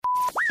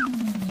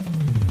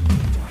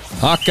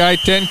Hawkeye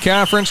 10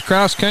 Conference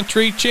Cross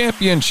Country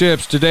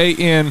Championships today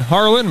in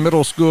Harlan.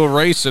 Middle school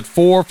race at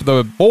 4 for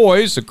the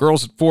boys. The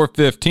girls at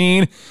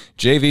 4:15.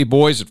 JV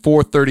boys at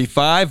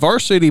 4:35.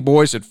 Varsity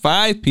boys at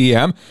 5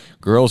 p.m.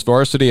 Girls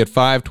varsity at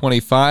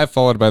 5:25,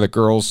 followed by the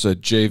girls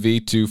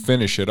JV to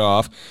finish it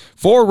off.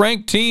 4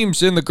 ranked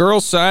teams in the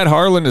girls' side.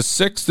 Harlan is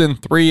 6th in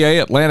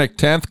 3A, Atlantic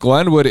 10th,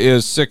 Glenwood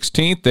is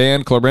 16th,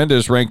 and Clarinda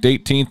is ranked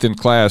 18th in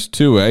Class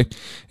 2A.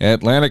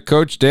 Atlantic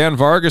coach Dan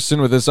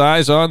Vargason with his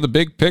eyes on the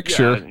big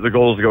picture. Yeah, the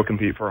goal is to go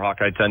compete for a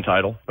Hawkeye 10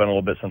 title. It's been a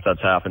little bit since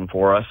that's happened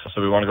for us,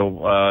 so we want to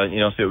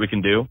go, see what we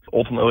can do.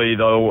 Ultimately,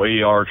 though,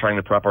 we are trying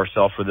to prep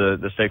ourselves for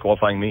the state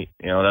qualifying meet.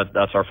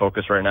 That's our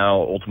focus right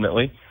now,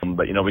 ultimately.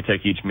 But, we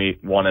take each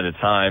meet one at a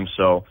time.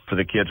 So for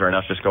the kids right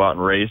now, just go out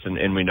and race,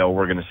 and we know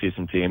we're going to see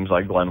some teams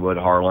like Glenwood,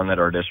 Harlan at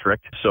our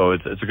district. So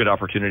it's a good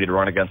opportunity to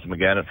run against them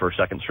again for a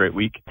second straight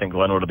week. I think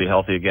Glenwood will be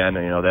healthy again,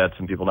 and they had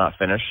some people not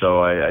finish.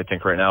 So I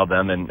think right now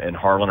them and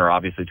Harlan are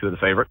obviously two of the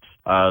favorites,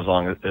 as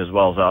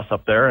well as us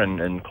up there,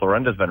 and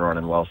Clarinda's been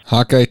running well.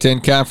 Hawkeye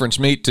 10 Conference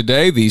meet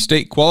today. The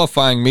state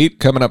qualifying meet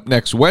coming up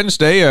next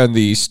Wednesday, and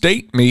the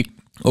state meet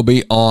will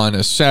be on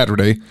a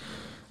Saturday,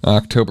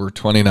 October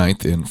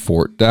 29th in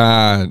Fort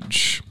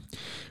Dodge.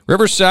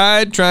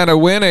 Riverside trying to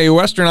win a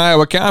Western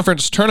Iowa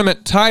Conference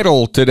tournament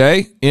title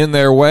today. In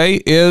their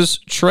way is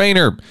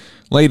Trainer.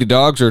 Lady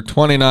Dogs are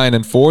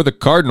 29-4. The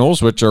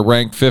Cardinals, which are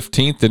ranked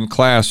 15th in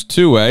Class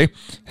 2A,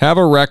 have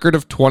a record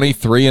of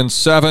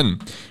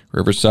 23-7.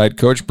 Riverside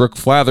coach Brooke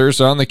Flathers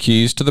on the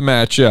keys to the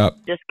matchup.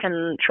 Just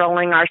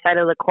controlling our side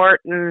of the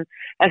court and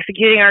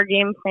executing our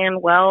game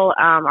plan well.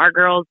 Our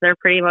girls, they're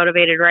pretty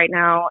motivated right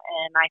now,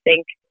 and I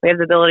think we have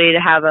the ability to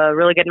have a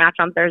really good match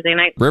on Thursday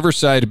night.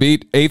 Riverside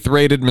beat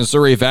 8th-rated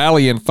Missouri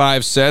Valley in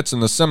 5 sets in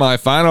the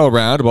semifinal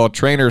round, while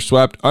Trainer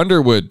swept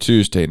Underwood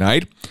Tuesday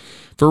night.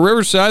 For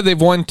Riverside,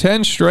 they've won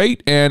 10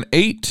 straight and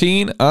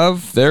 18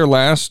 of their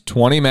last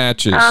 20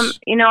 matches.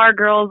 Our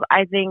girls,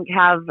 I think,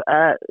 have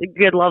a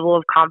good level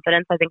of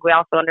confidence. I think we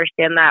also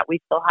understand that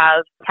we still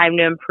have time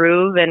to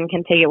improve and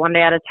can take it one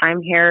day at a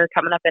time here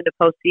coming up into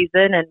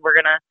postseason, and we're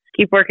going to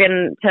keep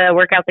working to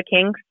work out the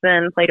kinks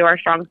and play to our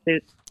strong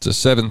suits. It's a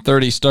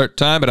 7:30 start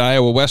time at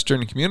Iowa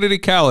Western Community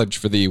College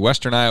for the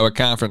Western Iowa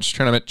Conference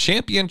Tournament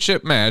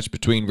Championship match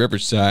between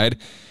Riverside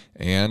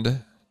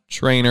and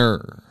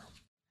Trainer.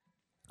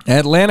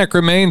 Atlantic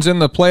remains in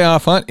the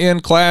playoff hunt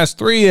in Class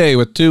 3A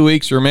with 2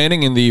 weeks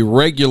remaining in the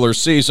regular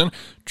season.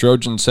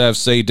 Trojans have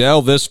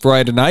Sadell this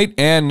Friday night,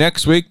 and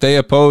next week they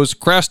oppose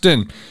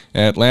Creston.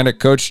 Atlantic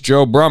coach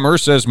Joe Brummer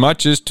says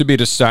much is to be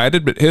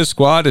decided, but his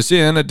squad is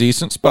in a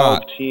decent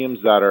spot. 12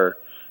 teams that are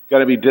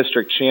going to be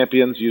district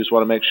champions, you just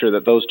want to make sure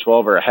that those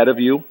 12 are ahead of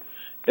you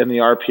in the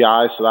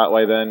RPI, so that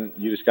way then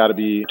you just got to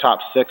be top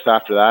 6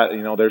 after that.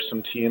 There's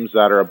some teams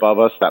that are above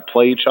us that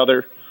play each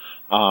other.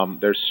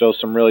 There's still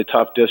some really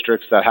tough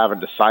districts that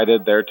haven't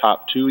decided their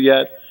top 2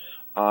 yet,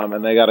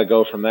 and they got to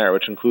go from there,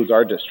 which includes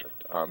our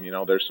district.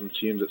 There's some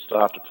teams that still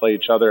have to play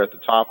each other at the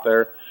top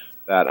there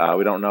that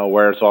we don't know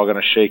where it's all going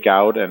to shake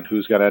out and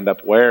who's going to end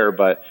up where,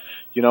 but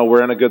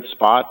we're in a good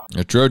spot.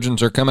 The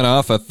Trojans are coming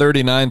off a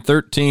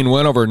 39-13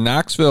 win over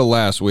Knoxville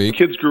last week.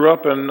 Kids grew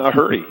up in a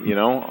hurry,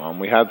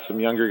 We had some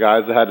younger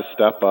guys that had to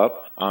step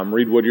up.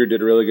 Reed Woodyard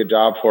did a really good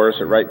job for us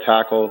at right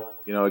tackle.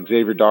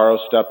 Xavier Darrow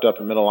stepped up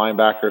at middle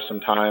linebacker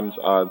sometimes,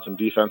 in some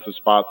defensive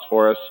spots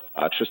for us.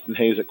 Tristan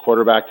Hayes at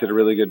quarterback did a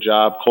really good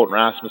job. Colton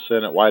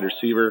Rasmussen at wide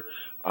receiver.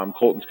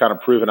 Colton's kind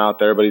of proven out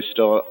there, but he's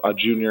still a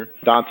junior.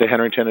 Dante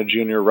Henrington, a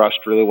junior,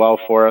 rushed really well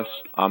for us.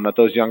 That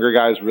those younger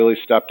guys really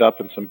stepped up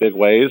in some big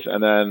ways,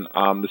 and then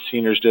the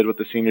seniors did what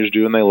the seniors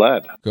do, and they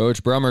led.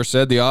 Coach Brummer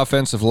said the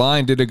offensive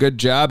line did a good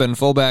job, and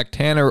fullback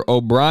Tanner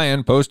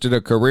O'Brien posted a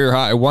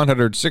career-high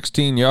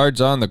 116 yards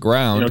on the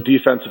ground.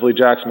 Defensively,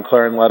 Jackson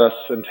McLaren led us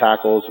in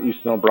tackles.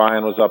 Easton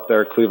O'Brien was up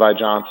there. Clevi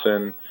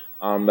Johnson.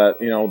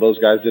 Those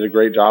guys did a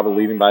great job of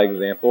leading by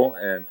example,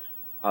 and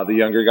the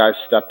younger guys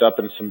stepped up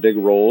in some big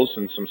roles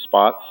and some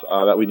spots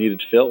that we needed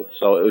filled.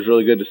 So it was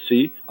really good to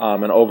see,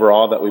 and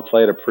overall that we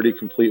played a pretty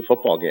complete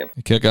football game.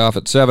 Kickoff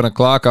at 7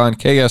 o'clock on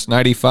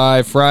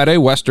KS95 Friday,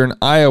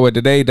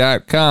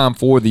 WesternIowaToday.com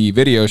for the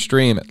video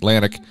stream.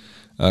 Atlantic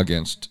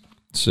against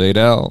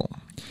Sadell.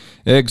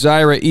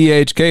 Exira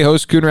EHK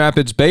hosts Coon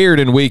Rapids Bayard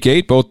in Week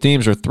 8. Both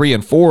teams are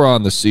 3-4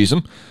 on the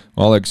season.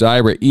 While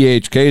Exira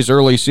EHK's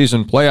early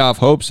season playoff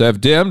hopes have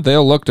dimmed,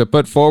 they'll look to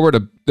put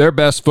forward their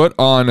best foot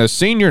on a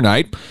senior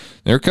night.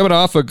 They're coming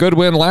off a good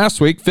win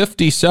last week,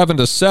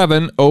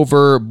 57-7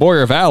 over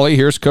Boyer Valley.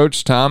 Here's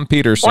Coach Tom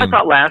Peterson. Well, I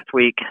thought last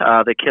week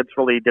the kids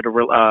really did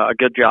a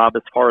good job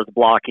as far as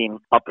blocking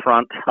up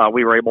front.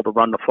 We were able to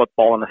run the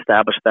football and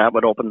establish that,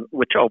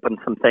 which opened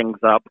some things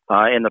up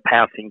in the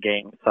passing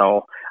game.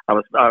 So I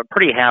was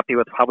pretty happy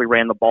with how we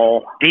ran the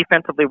ball.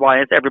 Defensively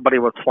wise, everybody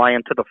was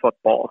flying to the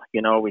football.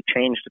 We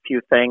changed a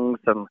few things,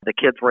 and the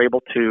kids were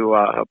able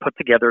to put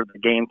together the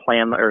game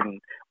plan and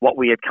what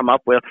we had come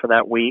up with for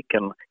that week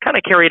and kind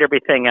of carried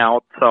everything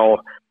out. So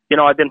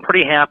I've been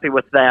pretty happy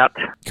with that.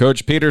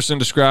 Coach Peterson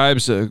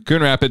describes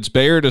Coon Rapids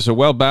Bayard as a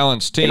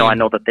well-balanced team. I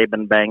know that they've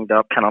been banged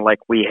up, kind of like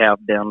we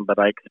have been, but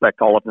I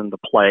expect all of them to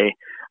play.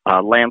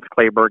 Lance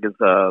Clayberg is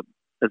a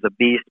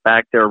beast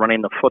back there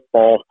running the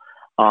football.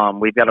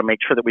 We've got to make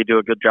sure that we do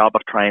a good job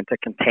of trying to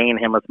contain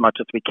him as much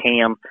as we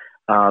can.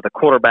 The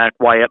quarterback,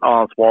 Wyatt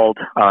Oswald,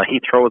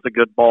 he throws a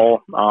good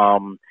ball.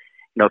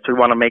 So we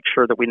want to make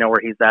sure that we know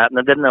where he's at.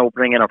 And then they'll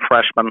bring in a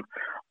freshman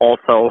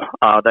also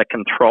that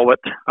can throw it,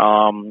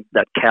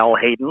 that Cal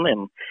Hayden.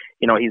 And,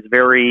 he's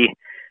very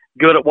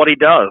good at what he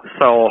does.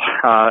 So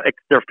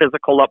they're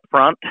physical up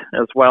front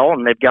as well,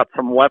 and they've got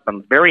some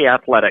weapons. Very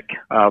athletic,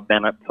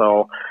 Bennett.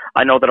 So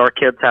I know that our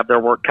kids have their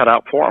work cut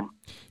out for them.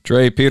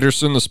 Trey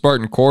Peterson, the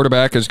Spartan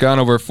quarterback, has gone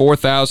over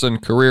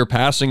 4,000 career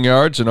passing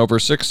yards and over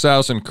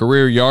 6,000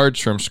 career yards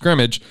from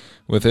scrimmage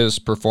with his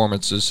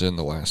performances in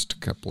the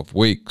last couple of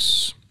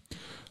weeks.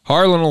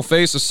 Harlan will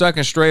face a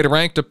second straight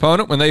ranked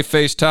opponent when they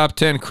face top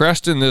 10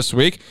 Creston this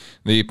week.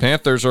 The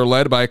Panthers are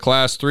led by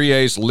Class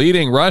 3A's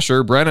leading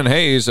rusher, Brennan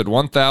Hayes, at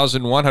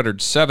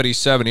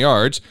 1,177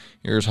 yards.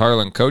 Here's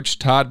Harlan coach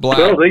Todd Black.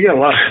 Well, they got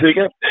a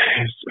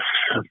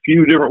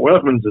few different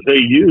weapons that they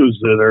use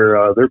that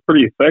are they're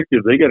pretty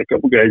effective. They got a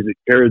couple guys that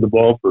carry the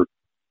ball for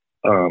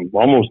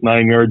almost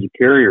 9 yards a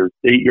carry or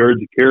 8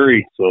 yards a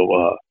carry.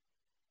 So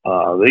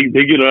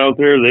they get out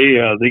there.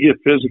 They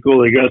get physical.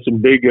 They got some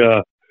big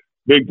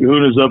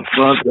kahunas up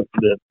front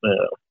that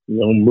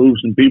move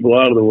some people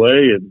out of the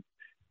way,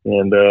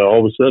 and all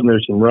of a sudden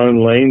there's some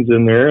running lanes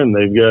in there, and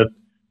they've got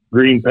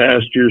green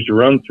pastures to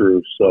run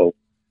through. So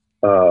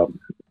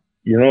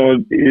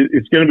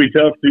it's going to be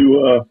tough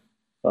to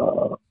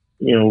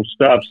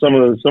stop some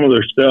of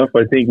their stuff.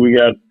 I think we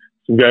got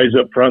some guys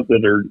up front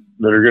that are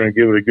going to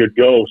give it a good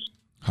go.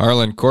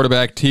 Harlan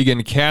quarterback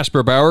Tegan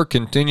Kasperbauer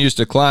continues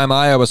to climb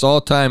Iowa's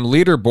all-time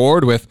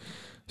leaderboard with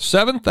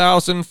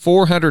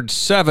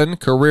 7,407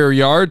 career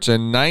yards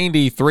and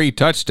 93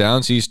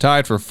 touchdowns. He's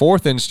tied for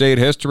 4th in state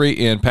history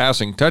in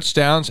passing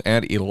touchdowns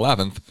and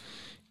 11th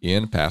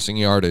in passing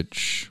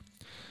yardage.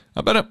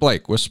 I'm Bennett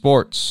Blake with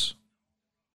sports.